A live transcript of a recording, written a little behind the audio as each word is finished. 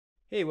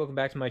Hey, welcome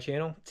back to my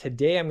channel.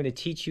 Today I'm going to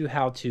teach you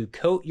how to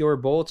coat your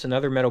bolts and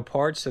other metal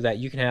parts so that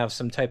you can have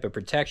some type of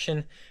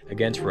protection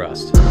against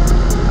rust.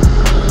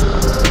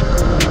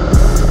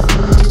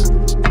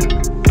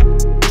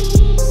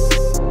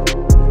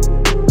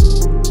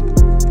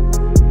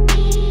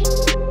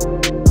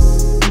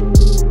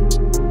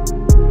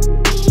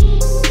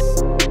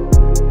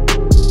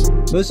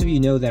 Most of you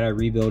know that I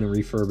rebuild and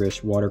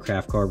refurbish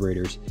watercraft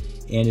carburetors,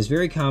 and it's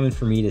very common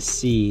for me to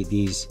see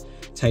these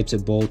types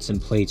of bolts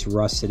and plates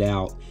rusted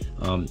out,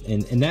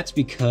 and that's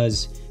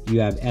because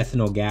you have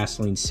ethanol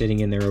gasoline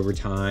sitting in there over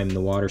time.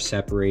 The water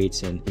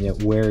separates and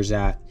it wears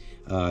at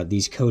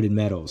these coated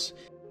metals.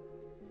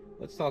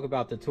 Let's talk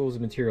about the tools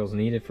and materials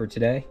needed for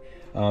today.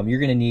 You're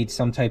going to need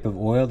some type of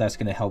oil that's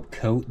going to help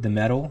coat the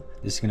metal.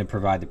 This is going to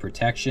provide the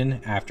protection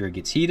after it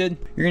gets heated.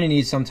 You're going to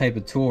need some type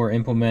of tool or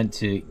implement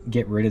to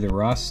get rid of the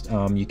rust.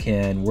 You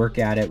can work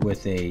at it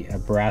with a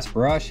brass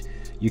brush.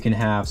 You can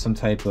have some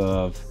type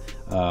of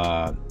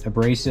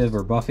abrasive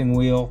or buffing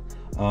wheel,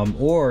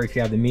 or if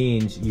you have the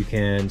means, you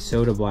can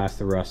soda blast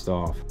the rust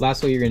off.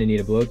 Lastly, you're going to need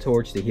a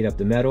blowtorch to heat up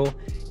the metal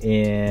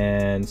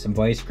and some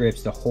vice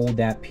grips to hold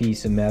that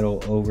piece of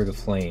metal over the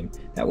flame.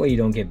 That way you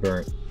don't get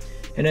burnt.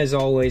 And as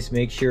always,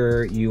 make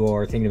sure you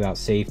are thinking about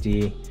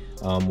safety.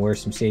 Wear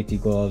some safety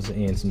gloves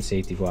and some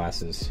safety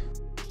glasses.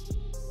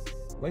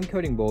 When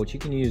coating bolts, you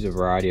can use a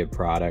variety of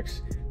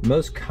products. The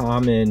most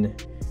common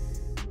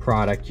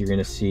product you're going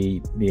to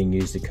see being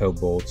used to coat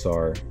bolts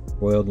are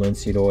oiled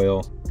linseed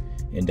oil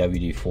and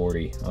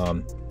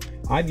WD-40.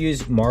 I've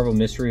used Marvel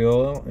Mystery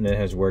Oil and it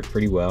has worked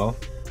pretty well.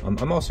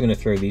 I'm also going to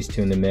throw these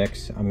two in the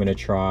mix. I'm going to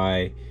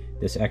try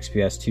this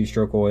XPS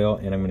 2-stroke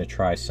oil and I'm going to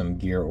try some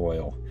gear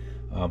oil.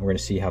 We're going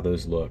to see how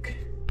those look.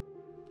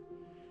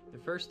 The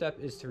first step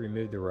is to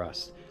remove the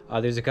rust.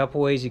 There's a couple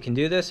ways you can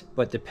do this,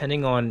 but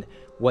depending on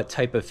what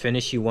type of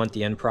finish you want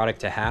the end product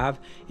to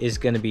have is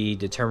going to be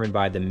determined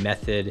by the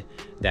method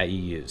that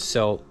you use.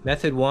 So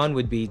method one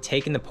would be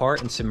taking the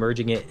part and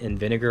submerging it in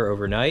vinegar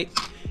overnight.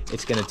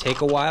 It's going to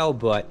take a while,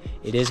 but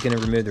it is going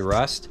to remove the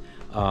rust.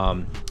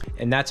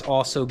 And that's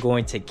also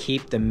going to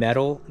keep the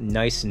metal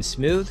nice and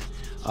smooth.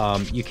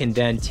 You can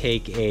then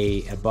take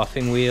a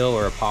buffing wheel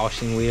or a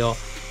polishing wheel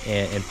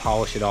and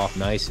polish it off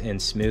nice and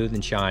smooth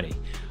and shiny.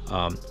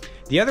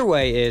 The other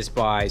way is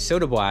by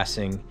soda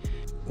blasting.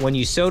 When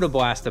you soda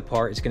blast the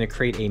part, it's going to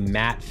create a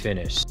matte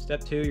finish.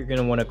 Step two, you're going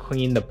to want to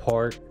clean the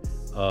part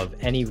of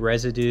any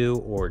residue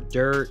or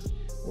dirt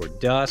or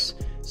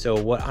dust. So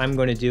what I'm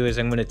going to do is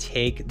I'm going to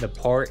take the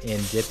part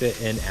and dip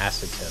it in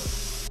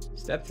acetone.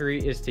 Step three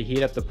is to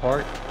heat up the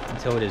part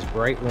until it is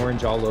bright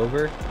orange all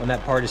over. When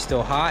that part is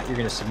still hot, you're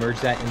going to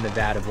submerge that in the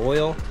vat of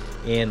oil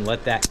and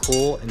let that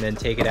cool, and then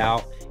take it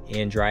out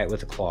and dry it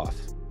with a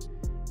cloth.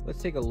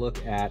 Let's take a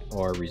look at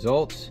our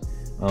results.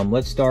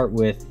 Let's start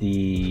with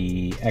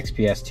the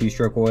XPS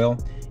 2-stroke oil.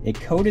 It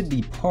coated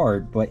the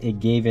part, but it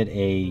gave it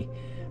a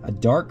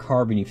dark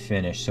carbony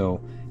finish,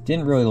 so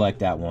didn't really like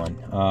that one.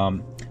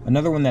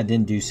 Another one that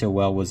didn't do so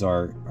well was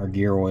our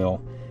gear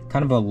oil.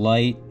 Kind of a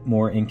light,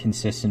 more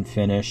inconsistent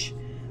finish.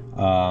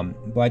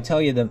 But I tell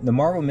you, the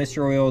Marvel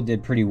Mystery Oil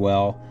did pretty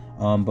well,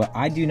 but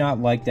I do not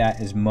like that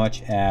as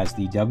much as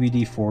the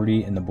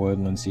WD-40 and the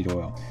boiled linseed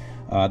oil.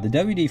 The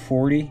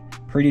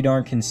WD-40, pretty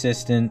darn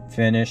consistent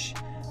finish,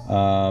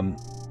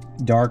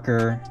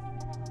 darker,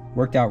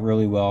 worked out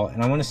really well.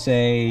 And I want to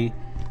say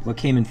what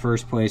came in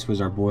first place was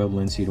our boiled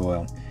linseed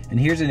oil. And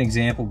here's an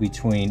example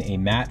between a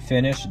matte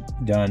finish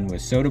done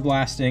with soda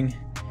blasting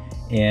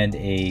and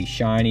a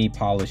shiny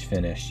polished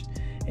finish.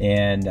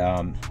 And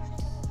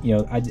you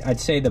know, I'd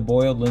say the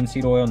boiled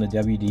linseed oil and the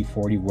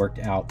WD-40 worked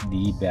out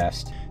the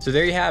best. So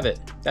there you have it.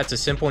 That's a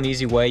simple and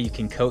easy way you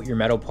can coat your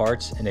metal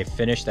parts in a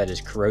finish that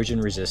is corrosion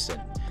resistant.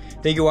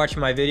 Thank you for watching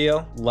my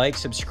video. Like,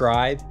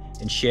 subscribe,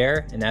 and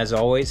share. And as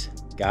always,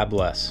 God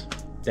bless.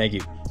 Thank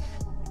you.